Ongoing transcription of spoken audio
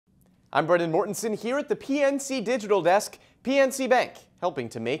I'm Brendan Mortensen here at the PNC Digital Desk. PNC Bank, helping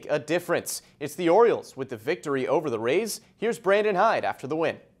to make a difference. It's the Orioles with the victory over the Rays. Here's Brandon Hyde after the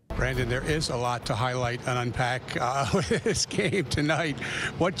win. Brandon, there is a lot to highlight and unpack with this game tonight.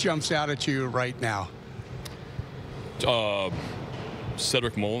 What jumps out at you right now?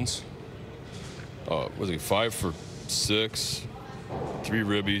 Cedric Mullins. Was he 5 for 6? 3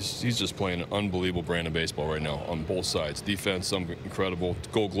 ribbies. He's just playing an unbelievable brand of baseball right now on both sides. Defense, some incredible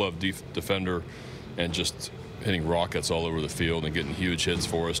Gold Glove defender, and just hitting rockets all over the field and getting huge hits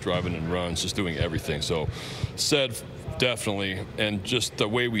for us, driving in runs, just doing everything. So, Ced, definitely, and just the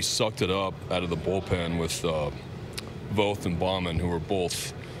way we sucked it up out of the bullpen with Voth and Baumann, who were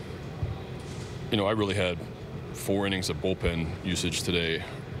both, I really had 4 innings of bullpen usage today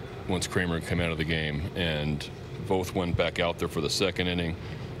once Kramer came out of the game, and Voth went back out there for the 2nd inning,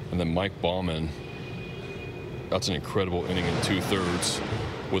 and then Mike Baumann, that's an incredible inning in 2/3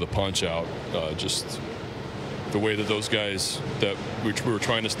 with a punch out. Just the way that those guys that we were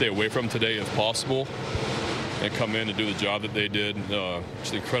trying to stay away from today if possible and come in and do the job that they did,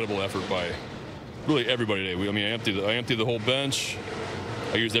 just an incredible effort by really everybody today. I emptied the whole bench.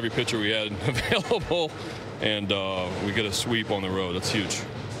 I used every pitcher we had available, and we get a sweep on the road. That's huge.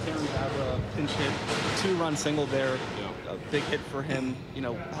 Aaron Bauer, pinch hit, 2-run single there. A big hit for him.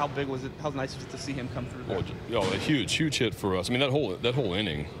 How big was it? How nice was it to see him come through there? A huge hit for us. That whole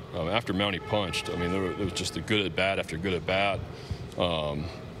inning after Mountie punched. There was just a good at bat after good at bat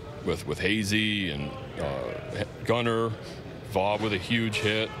with Hazy and Gunnar, Vob with a huge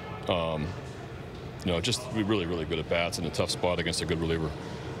hit. Just really good at bats in a tough spot against a good reliever.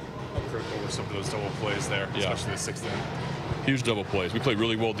 How critical were some of those double plays there, especially the 6th inning? Huge double plays. We played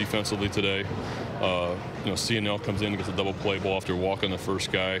really well defensively today. CNL comes in and gets a double play ball after walking the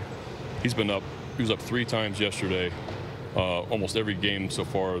first guy. He was up 3 times yesterday, almost every game so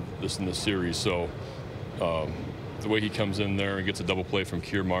far in this series. So the way he comes in there and gets a double play from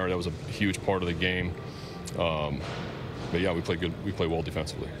Kiermaier, that was a huge part of the game. But yeah, we played good. We played well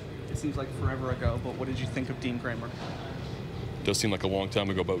defensively. It seems like forever ago, but what did you think of Dean Kramer? It does seem like a long time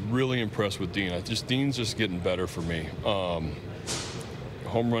ago, but really impressed with Dean. Dean's just getting better for me. Home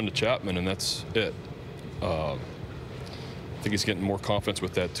run to Chapman, and that's it. I think he's getting more confidence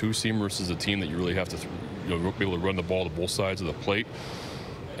with that 2-seam versus a team that you really have to be able to run the ball to both sides of the plate.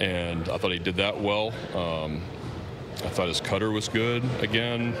 And I thought he did that well. I thought his cutter was good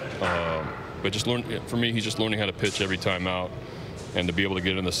again. But for me, he's just learning how to pitch every time out. And to be able to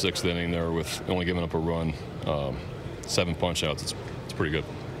get in the 6th inning there with only giving up a run, 7 punch outs, it's pretty good.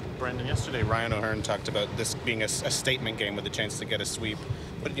 Brendan, yesterday Ryan O'Hearn talked about this being a statement game with a chance to get a sweep.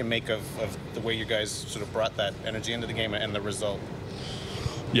 What did you make of the way you guys sort of brought that energy into the game and the result?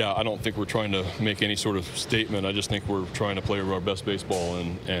 Yeah, I don't think we're trying to make any sort of statement. I just think we're trying to play our best baseball,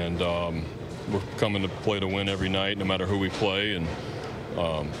 and we're coming to play to win every night, no matter who we play. And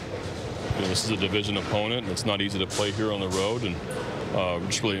this is a division opponent, and it's not easy to play here on the road. And we're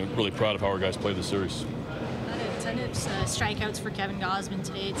just really proud of how our guys played the series. Strikeouts for Kevin Gausman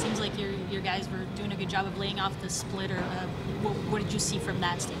today. It seems like your guys were doing a good job of laying off the splitter. What did you see from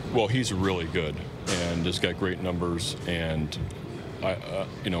that standpoint? Well, he's really good and just got great numbers. And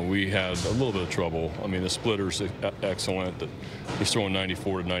we had a little bit of trouble. The splitter's excellent. He's throwing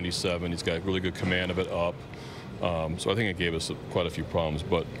 94 to 97. He's got really good command of it up. So I think it gave us quite a few problems.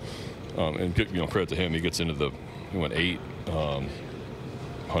 But and credit to him, he went 8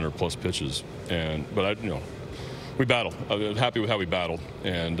 100+ pitches. But we battled. I was happy with how we battled,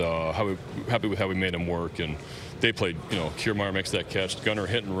 and happy with how we made them work. And they played. Kiermaier makes that catch. Gunnar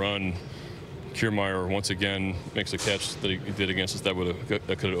hit and run. Kiermaier once again makes a catch that he did against us that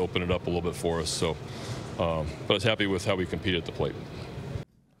could have opened it up a little bit for us. So, but I was happy with how we competed at the plate.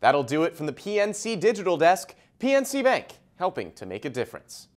 That'll do it from the PNC Digital Desk. PNC Bank, helping to make a difference.